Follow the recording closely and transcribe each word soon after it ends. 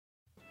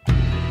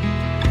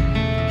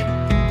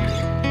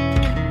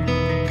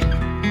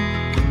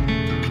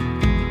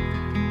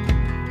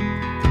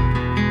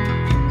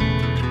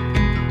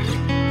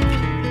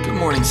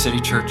morning,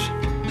 City Church.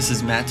 This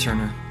is Matt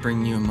Turner,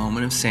 bringing you a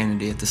moment of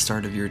sanity at the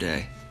start of your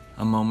day,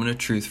 a moment of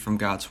truth from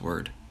God's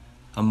Word,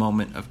 a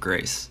moment of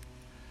grace.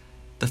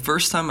 The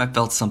first time I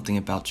felt something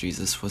about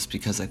Jesus was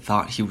because I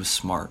thought he was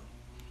smart.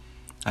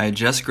 I had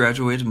just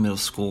graduated middle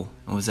school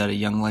and was at a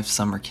Young Life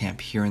summer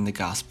camp hearing the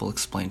gospel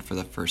explained for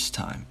the first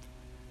time.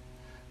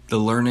 The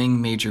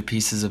learning major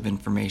pieces of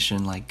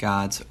information like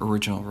God's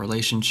original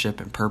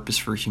relationship and purpose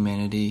for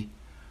humanity,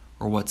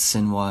 or what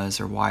sin was,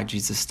 or why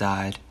Jesus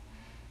died,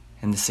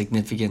 and the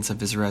significance of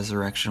his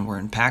resurrection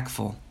were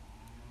impactful.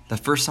 The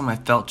first time I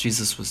felt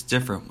Jesus was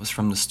different was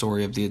from the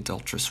story of the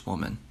adulterous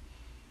woman.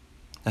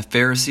 The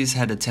Pharisees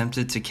had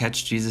attempted to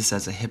catch Jesus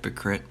as a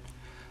hypocrite.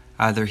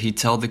 Either he'd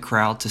tell the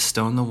crowd to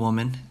stone the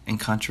woman and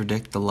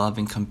contradict the love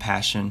and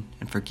compassion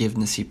and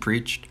forgiveness he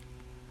preached,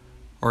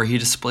 or he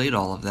displayed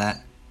all of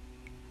that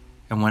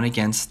and went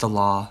against the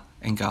law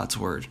and God's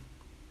word.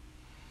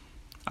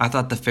 I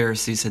thought the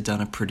Pharisees had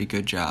done a pretty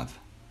good job.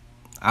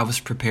 I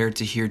was prepared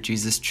to hear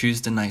Jesus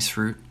choose the nice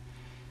route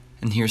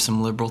and hear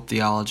some liberal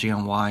theology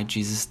on why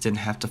Jesus didn't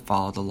have to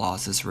follow the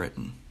laws as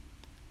written.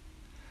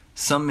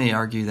 Some may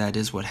argue that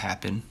is what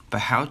happened,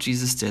 but how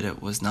Jesus did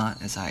it was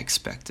not as I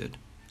expected,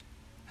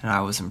 and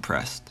I was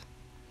impressed.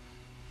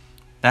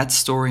 That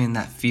story and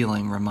that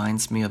feeling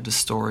reminds me of the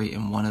story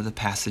in one of the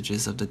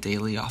passages of the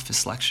daily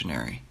office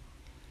lectionary.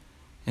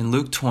 In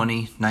Luke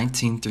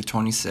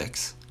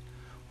 20:19-26,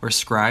 where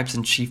scribes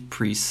and chief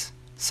priests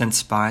sent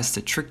spies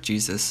to trick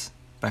Jesus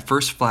by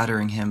first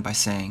flattering him by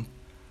saying,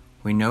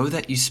 "We know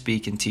that you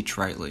speak and teach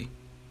rightly,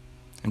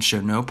 and show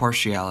no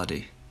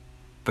partiality,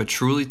 but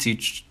truly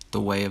teach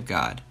the way of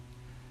God."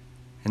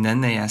 And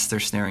then they asked their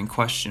snaring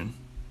question,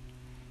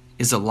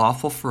 "Is it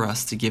lawful for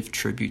us to give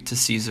tribute to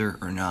Caesar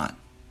or not?"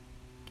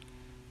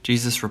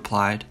 Jesus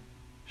replied,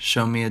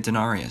 "Show me a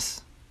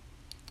denarius."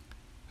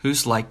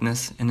 "Whose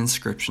likeness and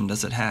inscription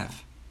does it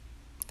have?"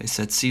 They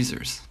said,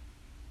 "Caesar's."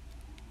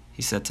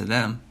 He said to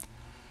them,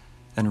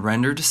 "Then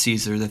render to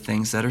Caesar the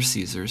things that are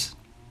Caesar's,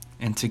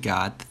 and to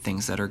God the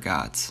things that are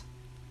God's."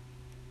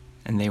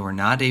 And they were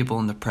not able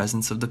in the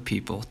presence of the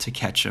people to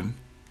catch him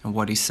in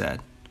what he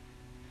said,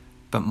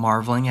 but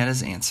marveling at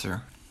his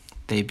answer,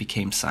 they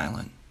became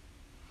silent.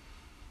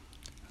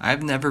 I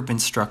have never been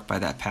struck by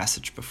that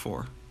passage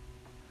before.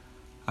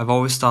 I've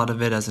always thought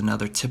of it as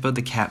another tip of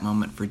the cap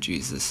moment for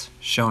Jesus,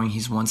 showing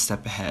he's one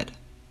step ahead.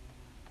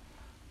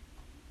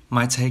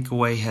 My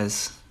takeaway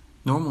has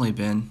normally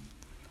been,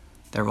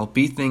 there will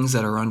be things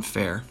that are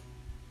unfair.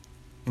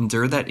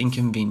 Endure that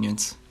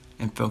inconvenience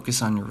and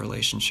focus on your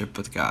relationship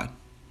with God.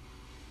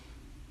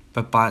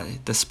 But by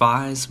the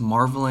spies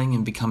marveling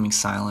and becoming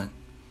silent,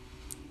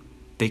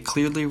 they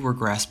clearly were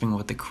grasping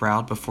what the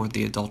crowd before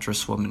the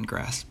adulterous woman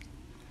grasped,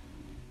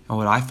 and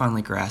what I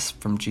finally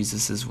grasped from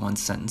Jesus'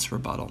 one-sentence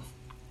rebuttal.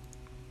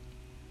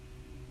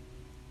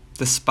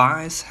 The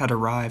spies had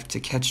arrived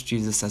to catch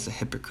Jesus as a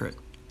hypocrite,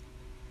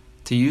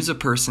 to use a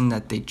person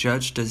that they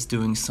judged as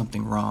doing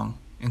something wrong,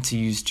 and to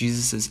use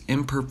Jesus'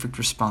 imperfect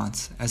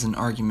response as an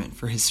argument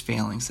for his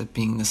failings at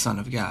being the Son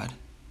of God.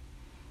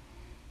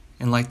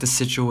 And like the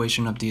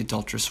situation of the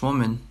adulterous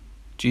woman,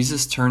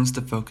 Jesus turns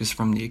the focus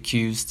from the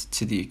accused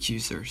to the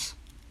accusers.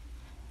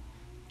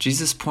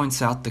 Jesus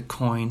points out the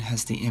coin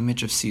has the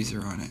image of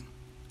Caesar on it,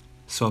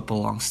 so it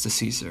belongs to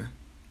Caesar.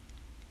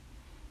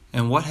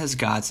 And what has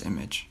God's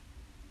image?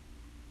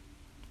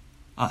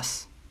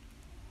 Us,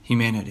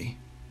 humanity.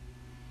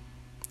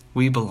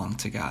 We belong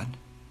to God.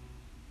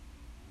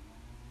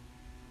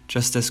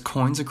 Just as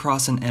coins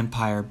across an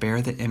empire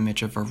bear the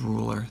image of a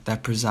ruler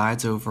that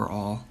presides over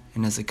all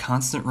and is a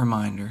constant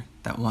reminder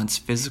that one's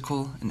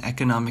physical and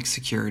economic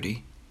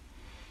security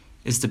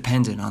is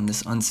dependent on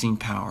this unseen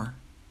power,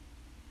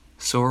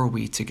 so are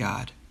we to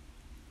God.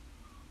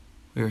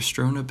 We are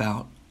strewn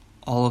about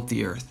all of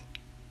the earth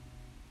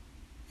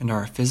and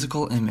are a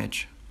physical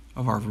image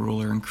of our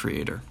ruler and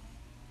creator.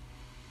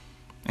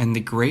 And the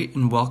great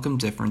and welcome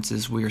difference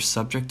is we are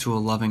subject to a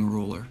loving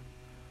ruler,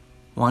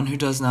 one who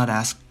does not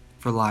ask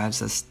for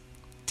lives as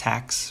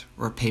tax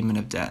or a payment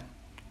of debt,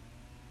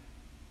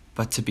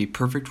 but to be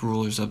perfect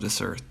rulers of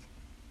this earth.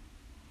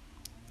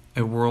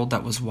 A world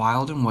that was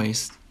wild and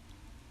waste,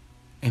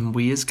 and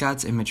we as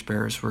God's image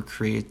bearers were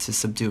created to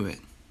subdue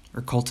it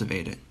or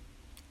cultivate it,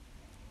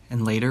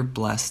 and later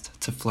blessed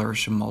to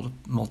flourish and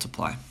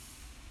multiply.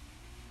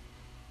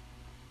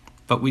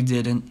 But we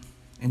didn't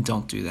and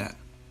don't do that.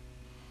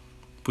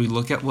 We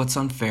look at what's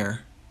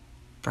unfair,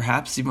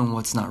 perhaps even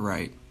what's not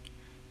right,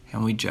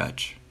 and we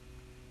judge.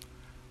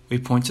 We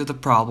point to the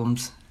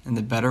problems, and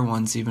the better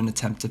ones even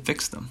attempt to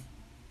fix them.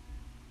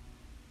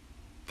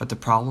 But the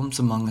problems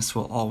among us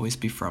will always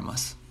be from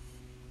us.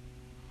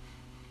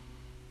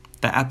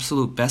 The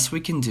absolute best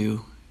we can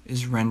do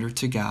is render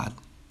to God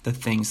the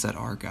things that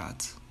are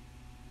God's.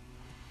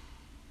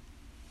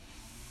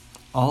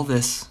 All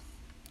this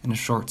in a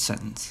short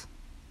sentence.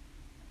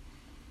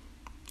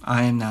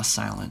 I am now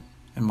silent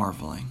and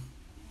marveling.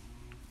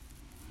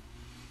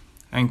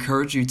 I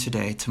encourage you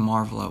today to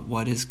marvel at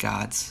what is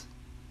God's,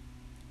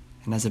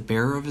 and as a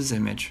bearer of his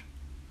image,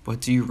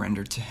 what do you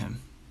render to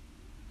him?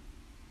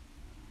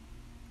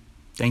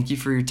 Thank you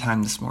for your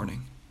time this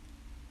morning.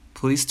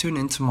 Please tune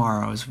in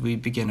tomorrow as we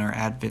begin our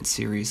Advent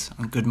series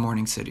on Good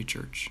Morning City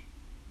Church.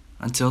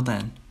 Until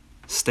then,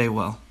 stay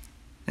well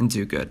and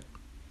do good.